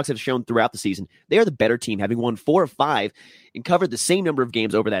the Seahawks have shown throughout the season they are the better team, having won 4 of 5 and covered the same number of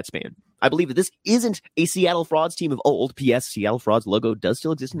games over that span. I believe that this isn't a Seattle Frauds team of old. P.S. Seattle Frauds logo does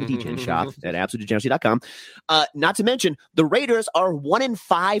still exist in the DGen shop at absolutedegeneracy.com. Not to mention, the Raiders are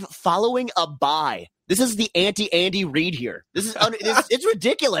 1-5 following a bye. This is the anti-Andy Reid here. This is it's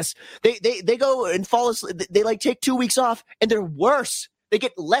ridiculous. They go and fall asleep. They like take 2 weeks off and they're worse. They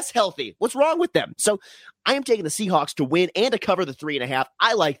get less healthy. What's wrong with them? So I am taking the Seahawks to win and to cover the 3.5.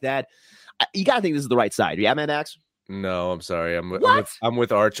 I like that. You got to think this is the right side. Yeah, man, Max? No, I'm sorry. I'm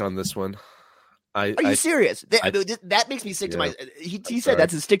with Arch on this one. Are you serious? That makes me sick to my. He said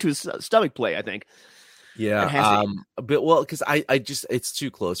that's a stick to his stomach play, I think. Yeah, a bit because I just it's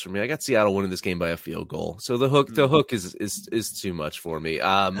too close for me. I got Seattle winning this game by a field goal, so the hook is too much for me.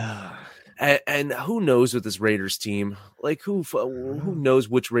 And who knows with this Raiders team? Like who knows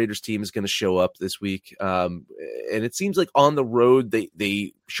which Raiders team is going to show up this week? And it seems like on the road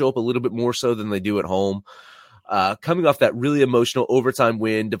they show up a little bit more so than they do at home. Coming off that really emotional overtime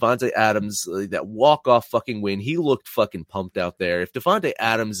win, Davante Adams, that walk-off fucking win, he looked fucking pumped out there. If Davante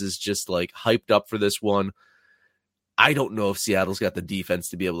Adams is just like hyped up for this one, I don't know if Seattle's got the defense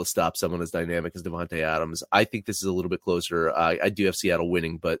to be able to stop someone as dynamic as Davante Adams. I think this is a little bit closer. I do have Seattle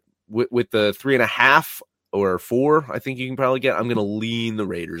winning, but with the 3.5 or 4, I think you can probably get. I'm going to lean the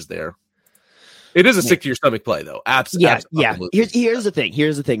Raiders there. It is a sick to your stomach play, though. Absolutely. Yeah. Here's the thing.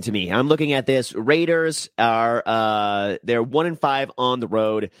 Here's the thing to me. I'm looking at this. Raiders are they're 1-5 on the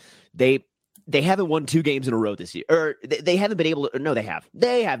road. They haven't won 2 games in a row this year, or they haven't been able to. No, they have.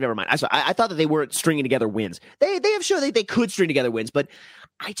 They have. Never mind. I thought that they weren't stringing together wins. They have shown they could string together wins, but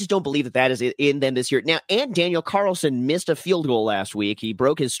I just don't believe that is in them this year. Now, and Daniel Carlson missed a field goal last week. He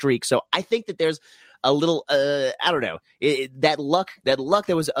broke his streak, so I think that there's a little, I don't know, that luck that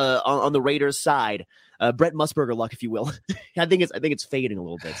was on the Raiders' side. Brett Musburger luck, if you will. I think it's fading a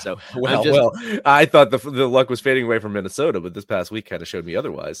little bit. So I thought the luck was fading away from Minnesota, but this past week kind of showed me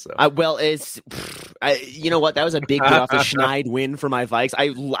otherwise. So you know what? That was a big get off the Schneid win for my Vikes.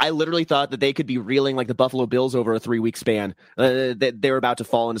 I literally thought that they could be reeling like the Buffalo Bills over a 3-week span. That they were about to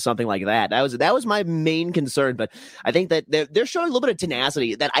fall into something like that. That was my main concern. But I think that they're showing a little bit of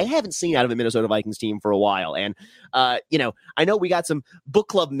tenacity that I haven't seen out of a Minnesota Vikings team for a while. And I know we got some book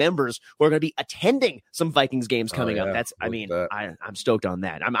club members who are going to be attending some Vikings games coming up. I'm stoked on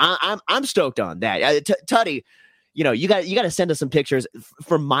that. I'm stoked on that. Tutty, you got to send us some pictures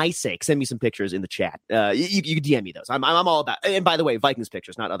for my sake. Send me some pictures in the chat. You can DM me those. I'm all about. And by the way, Vikings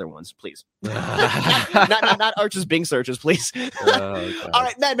pictures, not other ones, please. not Archer's Bing searches, please. All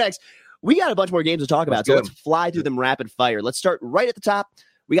right, Mad Max. We got a bunch more games to talk about, so let's fly through them rapid fire. Let's start right at the top.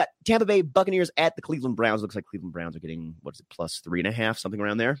 We got Tampa Bay Buccaneers at the Cleveland Browns. Looks like Cleveland Browns are getting, plus 3.5, something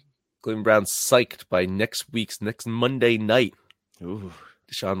around there. Cleveland Browns psyched by next Monday night. Ooh.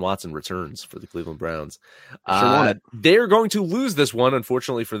 Deshaun Watson returns for the Cleveland Browns. Sure they're going to lose this one,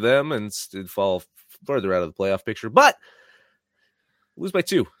 unfortunately for them, and fall further out of the playoff picture. But lose by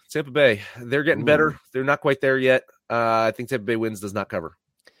 2. Tampa Bay, they're getting better. They're not quite there yet. I think Tampa Bay wins, does not cover.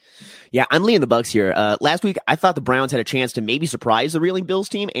 Yeah, I'm leaning the Bucs here. Last week, I thought the Browns had a chance to maybe surprise the reeling Bills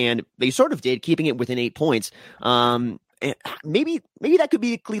team, and they sort of did, keeping it within 8 points. And maybe that could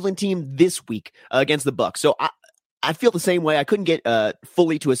be the Cleveland team this week against the Bucs. So I feel the same way. I couldn't get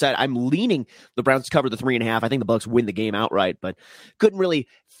fully to a side. I'm leaning the Browns to cover the 3.5. I think the Bucs win the game outright, but couldn't really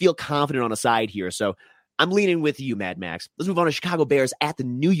feel confident on a side here. So I'm leaning with you, Mad Max. Let's move on to Chicago Bears at the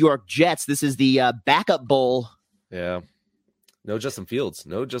New York Jets. This is the backup bowl. Yeah. No Justin Fields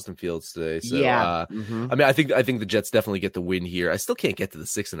today. So, yeah. I mean, I think the Jets definitely get the win here. I still can't get to the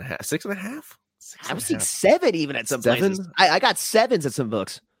 6.5. 6.5? I was seeing 7 even at some places. I got 7s at some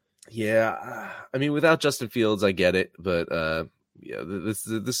books. Yeah, I mean, without Justin Fields, I get it, but this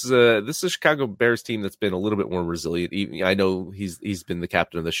is a Chicago Bears team that's been a little bit more resilient. I know he's been the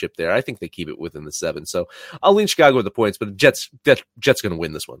captain of the ship there. I think they keep it within the 7, so I'll lean Chicago with the points, but Jets going to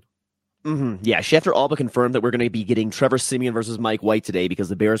win this one. Mm-hmm. Yeah, Schefter all but confirmed that we're going to be getting Trevor Siemian versus Mike White today because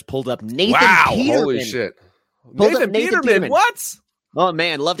the Bears pulled up Nathan Peterman. Holy shit! Nathan Peterman, what? Oh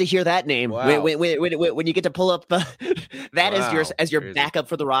man, love to hear that name. Wow. When you get to pull up that as your backup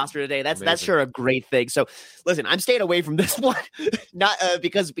for the roster today, that's sure a great thing. So listen, I'm staying away from this one, not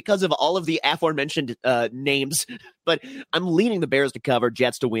because of all of the aforementioned names, but I'm leaning the Bears to cover,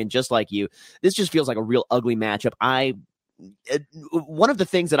 Jets to win, just like you. This just feels like a real ugly matchup. One of the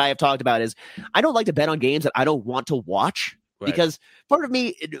things that I have talked about is I don't like to bet on games that I don't want to watch. Right. Because part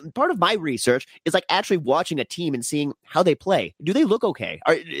of my research is like actually watching a team and seeing how they play. Do they look okay?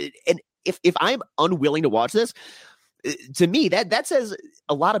 And if I'm unwilling to watch this, to me, that says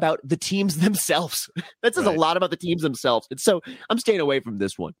a lot about the teams themselves. That says a lot about the teams themselves. And so I'm staying away from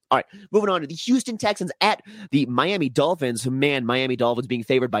this one. All right, moving on to the Houston Texans at the Miami Dolphins. Man, Miami Dolphins being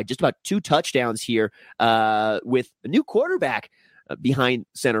favored by just about 2 touchdowns here with a new quarterback behind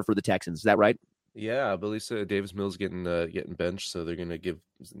center for the Texans. Is that right? Yeah, I believe so. Davis Mills getting benched, so they're going to give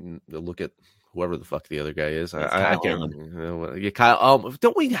a look at whoever the fuck the other guy is. I can't. Kyle.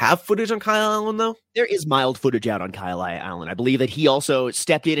 Don't we have footage on Kyle Allen though? There is mild footage out on Kyle Allen. I believe that he also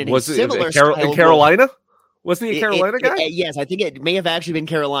stepped in was a similar in Carolina. Wasn't he a Carolina guy? Yes, I think it may have actually been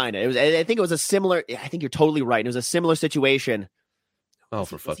Carolina. I think it was a similar. I think you're totally right. It was a similar situation. Oh,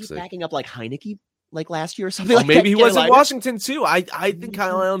 for fuck's sake! Backing up like Heineke. Like last year or something like maybe that. He was in Washington too. I think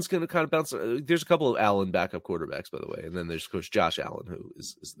Kyle Allen's going to kind of bounce. There's a couple of Allen backup quarterbacks, by the way, and then there's Coach Josh Allen, who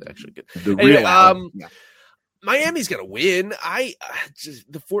is actually good. Miami's going to win.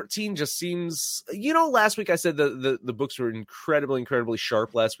 The 14 just seems. Last week I said the books were incredibly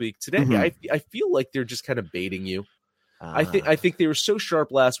sharp last week. Today I feel like they're just kind of baiting you. I think they were so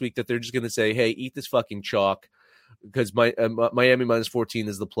sharp last week that they're just going to say, "Hey, eat this fucking chalk," because Miami minus 14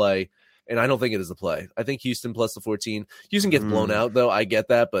 is the play. And I don't think it is the play. I think Houston plus the 14. Houston gets blown out, though. I get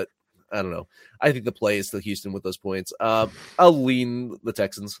that, but I don't know. I think the play is still Houston with those points. I'll lean the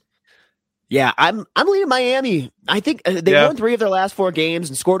Texans. Yeah, I'm leaning Miami. I think they won 3 of their last 4 games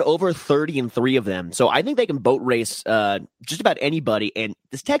and scored over 30 in 3 of them. So I think they can boat race just about anybody. And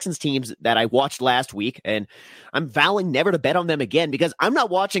this Texans teams that I watched last week, and I'm vowing never to bet on them again because I'm not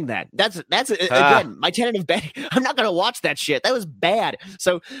watching that. That's again my tentative bet. I'm not going to watch that shit. That was bad.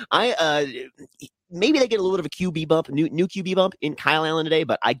 So maybe they get a little bit of a QB bump, new QB bump in Kyle Allen today,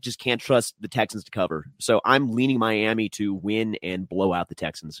 but I just can't trust the Texans to cover. So I'm leaning Miami to win and blow out the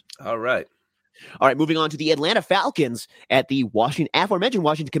Texans. All right. All right, moving on to the Atlanta Falcons at the aforementioned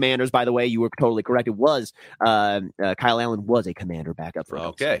Washington Commanders. By the way, you were totally correct. It was Kyle Allen was a Commander backup for.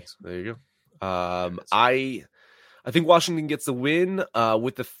 Okay, there you go. I think Washington gets the win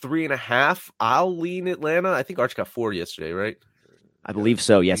with the 3.5. I'll lean Atlanta. I think Arch got 4 yesterday, right? I believe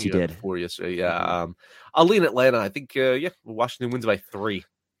so. Yes, he did. 4 yesterday. Yeah. I'll lean Atlanta. I think Washington wins by 3.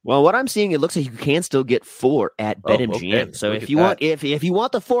 Well, what I'm seeing, it looks like you can still get 4 at BetMGM. Okay. So Look if at you that. want, if you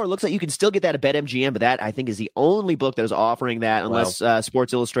want the 4, it looks like you can still get that at BetMGM. But that I think is the only book that is offering that, unless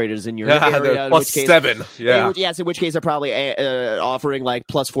Sports Illustrated is in your area. Plus 7. Yeah. In which case they're probably offering like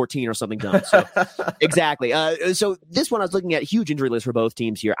plus 14 or something dumb. So exactly. So this one I was looking at, huge injury list for both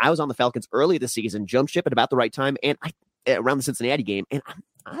teams here. I was on the Falcons early this season, jump ship at about the right time, and around the Cincinnati game, and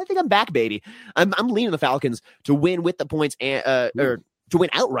I think I'm back, baby. I'm leaning the Falcons to win with the points or to win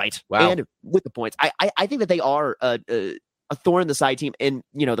outright and with the points. I think that they are a thorn in the side team. And,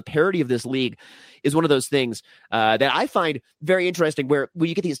 the parity of this league is one of those things that I find very interesting, where when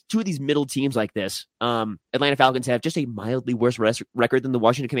you get two of these middle teams like this, Atlanta Falcons have just a mildly worse record than the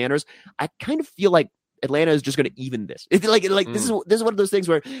Washington Commanders. I kind of feel like Atlanta is just going to even this. It's like this is one of those things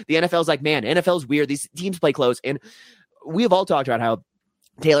where the NFL is like, man, NFL's weird. These teams play close. And we have all talked about how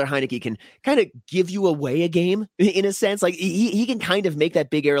Taylor Heineke can kind of give you away a game in a sense. Like he can kind of make that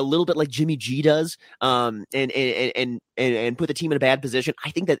big error a little bit like Jimmy G does, and put the team in a bad position.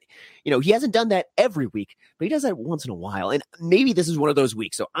 I think that, he hasn't done that every week, but he does that once in a while. And maybe this is one of those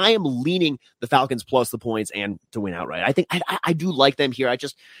weeks. So I am leaning the Falcons plus the points and to win outright. I think I do like them here.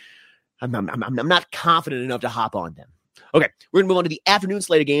 I'm not confident enough to hop on them. Okay, we're going to move on to the afternoon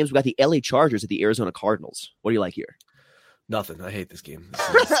slate of games. We got the LA Chargers at the Arizona Cardinals. What do you like here? Nothing. I hate this game.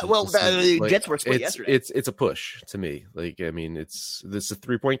 Well, Jets were split yesterday. It's a push to me. Like, I mean, this is a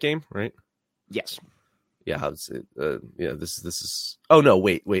 3-point game, right? Yes. Yeah. How's it? This is. Oh no!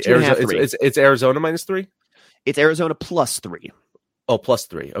 Wait. 2.5, It's Arizona -3. It's Arizona +3. Oh,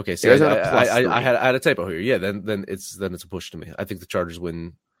 +3. Okay. So I had a typo here. Yeah. Then it's a push to me. I think the Chargers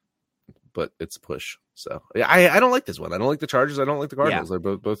win, but it's a push. So yeah, I don't like this one. I don't like the Chargers. I don't like the Cardinals. They're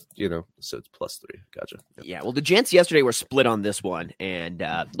both, so it's +3. Gotcha. Yeah. Well, the Gents yesterday were split on this one. And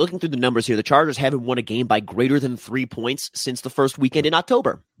looking through the numbers here, the Chargers haven't won a game by greater than 3 points since the first weekend in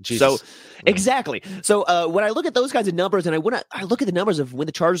October. Jesus. So exactly. So when I look at those kinds of numbers, and I look at the numbers of when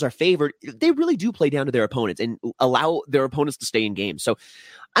the Chargers are favored, they really do play down to their opponents and allow their opponents to stay in games. So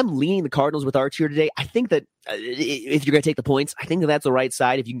I'm leaning the Cardinals with Arch here today. I think that if you're going to take the points, I think that that's the right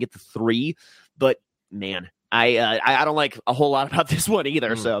side if you can get the 3. But man, I don't like a whole lot about this one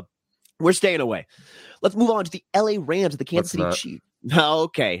either. So we're staying away. Let's move on to the LA Rams, the Kansas City Chiefs.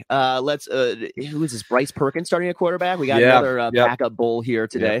 Okay. Let's who is this? Bryce Perkins starting at quarterback. We got another backup bull here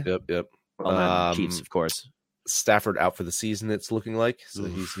today. Yep. Well, Chiefs, of course. Stafford out for the season, it's looking like. So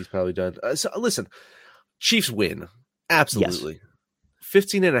he's probably done. So listen, Chiefs win. Absolutely. Yes.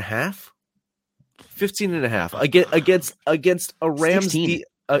 15.5 against a Rams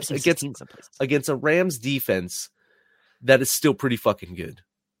against a Rams defense that is still pretty fucking good.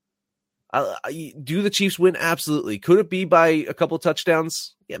 Do the Chiefs win? Absolutely. Could it be by a couple of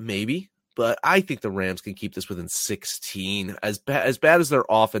touchdowns? Yeah, maybe. But I think the Rams can keep this within 16. As bad as their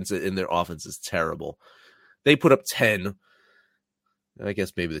offense is terrible. They put up 10. I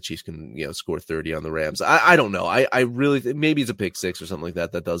guess maybe the Chiefs can, score 30 on the Rams. I don't know. I really maybe it's a pick 6 or something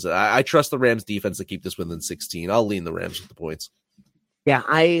like that does it. I trust the Rams defense to keep this within 16. I'll lean the Rams with the points. Yeah,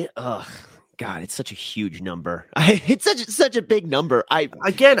 God, it's such a huge number. It's such a big number. It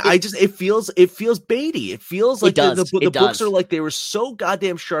feels baity. It feels like the books are like they were so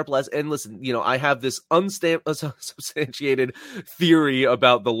goddamn sharp last. And listen, I have this unsubstantiated theory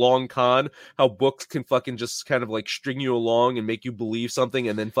about the long con, how books can fucking just kind of like string you along and make you believe something,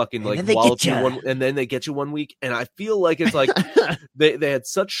 and then fucking like wallop you and then they get you one week. And I feel like it's like they had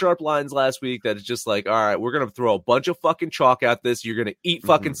such sharp lines last week that it's just like, all right, we're gonna throw a bunch of fucking chalk at this. You're gonna eat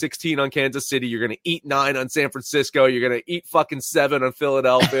fucking 16 on Kansas City. You're going to eat 9 on San Francisco. You're going to eat fucking 7 on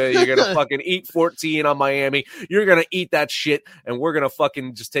Philadelphia. You're going to fucking eat 14 on Miami. You're going to eat that shit, and we're going to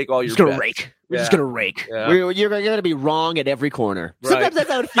fucking just take all your bets. We're just going to rake. Yeah. You're going to be wrong at every corner. Right. Sometimes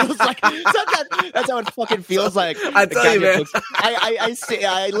that's how it feels like. Sometimes that's how it fucking feels like. I tell you, man.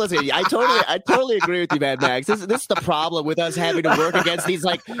 Listen, I totally agree with you, Mad Max. This is the problem with us having to work against these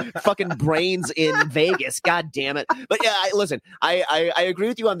like fucking brains in Vegas. God damn it. But yeah, listen, I agree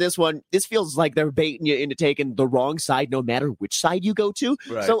with you on this one. This feels like they're baiting you into taking the wrong side no matter which side you go to.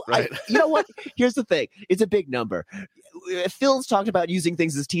 Right, so right. You know what? Here's the thing. It's a big number. Phil's talked about using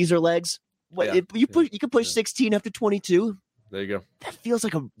things as teaser legs. You can push 16 up to 22. There you go.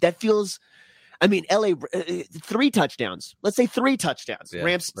 That feels I mean, LA 3 touchdowns. Let's say 3 touchdowns. Yeah,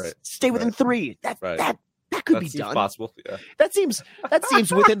 Rams stay within 3. That could be done. Possible. Yeah. That seems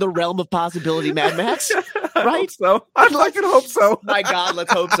within the realm of possibility, Mad Max. Right? I can hope so. My God,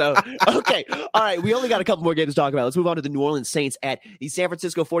 let's hope so. Okay. All right. We only got a couple more games to talk about. Let's move on to the New Orleans Saints at the San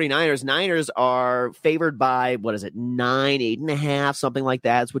Francisco 49ers. Niners are favored by, 9, 8.5, something like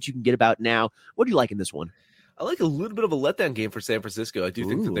that. It's what you can get about now. What do you like in this one? I like a little bit of a letdown game for San Francisco. I do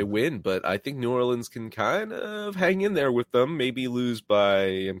think that they win, but I think New Orleans can kind of hang in there with them. Maybe lose by,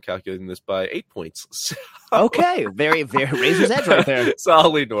 I'm calculating this, by 8 points. So, Okay, very, very razor's edge right there. So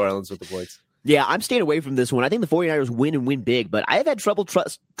I'll lead New Orleans with the points. Yeah, I'm staying away from this one. I think the 49ers win and win big, but I have had trouble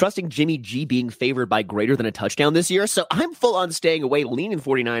trusting Jimmy G being favored by greater than a touchdown this year, so I'm full on staying away, leaning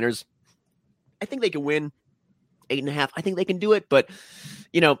 49ers. I think they can win 8.5. I think they can do it, but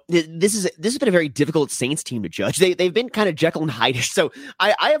this has been a very difficult Saints team to judge. They've been kind of Jekyll and Hyde-ish, so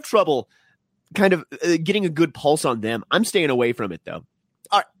I have trouble kind of getting a good pulse on them. I'm staying away from it, though.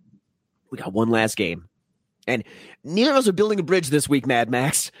 All right, we got one last game. And neither of us are building a bridge this week, Mad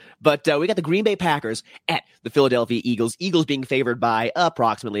Max, but we got the Green Bay Packers at the Philadelphia Eagles. Eagles being favored by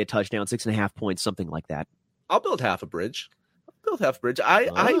approximately a touchdown, 6.5 points, something like that. I'll build half a bridge.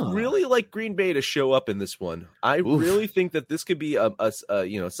 I really like Green Bay to show up in this one. I really think that this could be a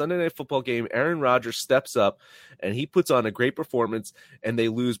Sunday Night Football game. Aaron Rodgers steps up and he puts on a great performance, and they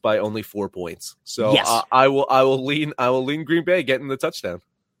lose by only 4 points. So yes. I will lean Green Bay getting the touchdown.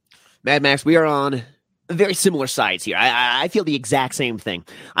 Mad Max, we are on very similar sides here. I feel the exact same thing.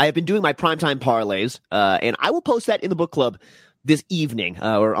 I have been doing my primetime parlays, and I will post that in the book club this evening,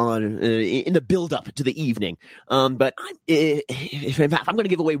 or on in the build up to the evening. But if I'm going to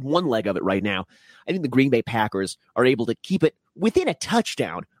give away one leg of it right now, I think the Green Bay Packers are able to keep it within a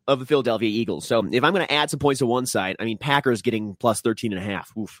touchdown of the Philadelphia Eagles. So if I'm going to add some points to one side, I mean, Packers getting plus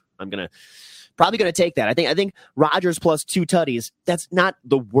 13.5. Oof, I'm probably going to take that. I think Rodgers plus 2 tutties, that's not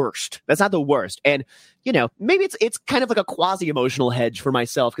the worst. And, maybe it's kind of like a quasi-emotional hedge for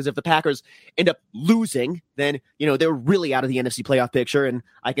myself, because if the Packers end up losing, then, they're really out of the NFC playoff picture, and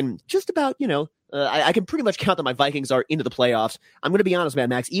I can just about, I can pretty much count that my Vikings are into the playoffs. I'm going to be honest, Mad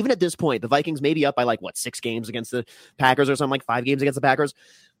Max, even at this point, the Vikings may be up by 6 games against the Packers or something, 5 games against the Packers.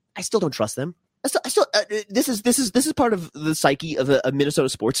 I still don't trust them. This is part of the psyche of a Minnesota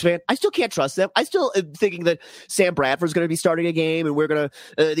sports fan. I still can't trust them. I still am thinking that Sam Bradford's going to be starting a game, and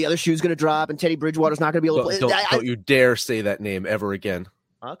the other shoe's going to drop, and Teddy Bridgewater's not going to be able to play. Don't you dare say that name ever again.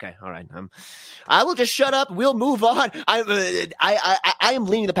 Okay, all right. I will just shut up. We'll move on. I am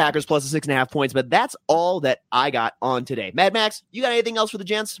leaning the Packers plus the 6.5 points, but that's all that I got on today. Mad Max, you got anything else for the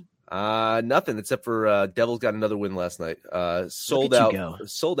gents? Nothing except for Devils got another win last night. Sold out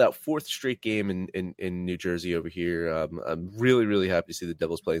 4th straight game in New Jersey over here. I'm really, really happy to see the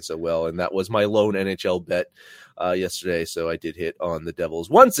Devils playing so well, and that was my lone NHL bet yesterday. So I did hit on the Devils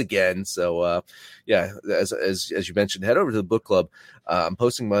once again. So as you mentioned, head over to the book club. I'm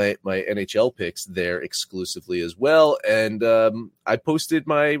posting my NHL picks there exclusively as well, and I posted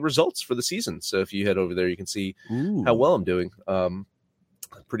my results for the season. So if you head over there, you can see how well I'm doing.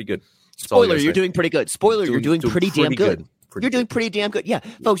 Pretty good. Spoiler, you're doing pretty good. Spoiler, you're doing pretty damn good. You're doing pretty damn good. Yeah,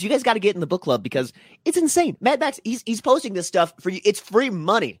 folks, you guys got to get in the book club because it's insane. Mad Max, he's posting this stuff for you. It's free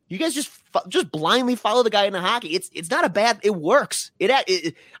money. You guys just blindly follow the guy in the hockey. It's not a bad. It works.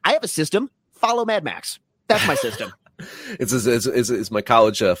 I have a system. Follow Mad Max. That's my system. It's my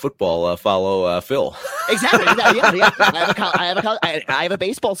college football follow Phil. Exactly. Yeah. I have a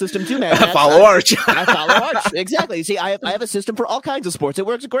baseball system too, man. Follow Arch. I follow Arch. Exactly. See, I have a system for all kinds of sports. It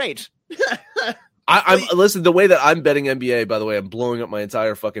works great. Listen, the way that I'm betting NBA, by the way, I'm blowing up my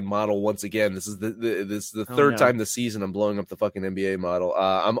entire fucking model once again. This is the third time this season I'm blowing up the fucking NBA model.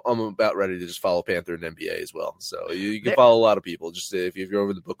 I'm about ready to just follow Panther and NBA as well. So you can follow a lot of people. Just if you're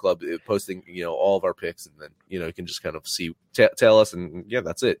over the book club, posting all of our picks, and then you can just kind of see tail us, and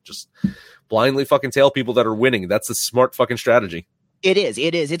that's it. Just blindly fucking tail people that are winning. That's a smart fucking strategy. It is.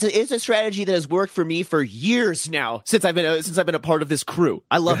 It's a strategy that has worked for me for years now since I've been a part of this crew.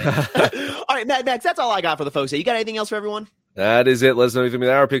 I love it. All right, Mad Max, that's all I got for the folks. You got anything else for everyone? That is it. Let us know anything with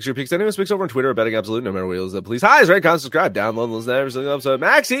our picture picks. Anyone speaks over on Twitter or Betting Absolute. No matter what it is, please rate, comment, subscribe, download, listen to every single episode.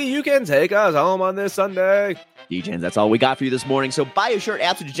 Maxie, you can take us home on this Sunday. DJs, that's all we got for you this morning. So buy a shirt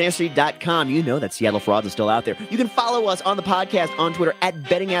at AbsoluteDegeneracy.com. You know that Seattle Frauds is still out there. You can follow us on the podcast on Twitter at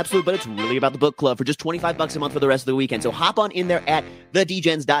Betting Absolute, but it's really about the book club for just $25 a month for the rest of the weekend. So hop on in there at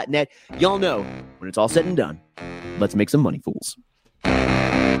thedegens.net. Y'all know when it's all said and done, let's make some money, fools.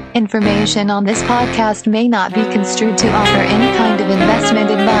 Information on this podcast may not be construed to offer any kind of investment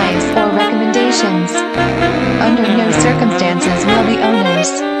advice or recommendations. Under no circumstances will the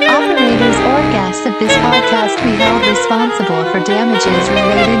owners, operators, or guests of this podcast be held responsible for damages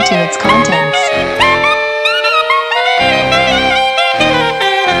related to its contents.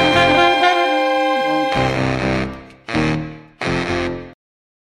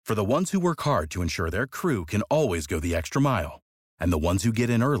 For the ones who work hard to ensure their crew can always go the extra mile, and the ones who get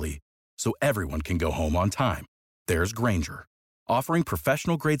in early so everyone can go home on time, there's Grainger, offering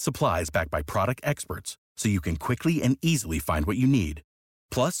professional-grade supplies backed by product experts so you can quickly and easily find what you need.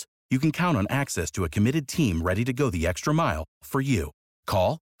 Plus, you can count on access to a committed team ready to go the extra mile for you.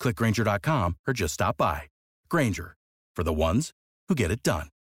 Call, click Grainger.com, or just stop by. Grainger, for the ones who get it done.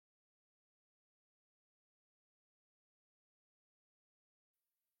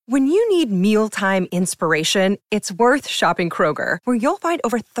 When you need mealtime inspiration, it's worth shopping Kroger, where you'll find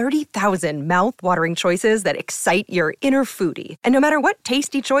over 30,000 mouth-watering choices that excite your inner foodie. And no matter what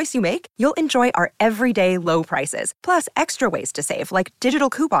tasty choice you make, you'll enjoy our everyday low prices, plus extra ways to save, like digital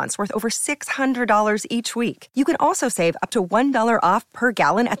coupons worth over $600 each week. You can also save up to $1 off per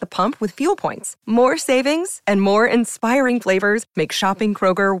gallon at the pump with fuel points. More savings and more inspiring flavors make shopping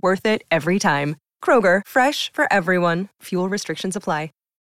Kroger worth it every time. Kroger, fresh for everyone. Fuel restrictions apply.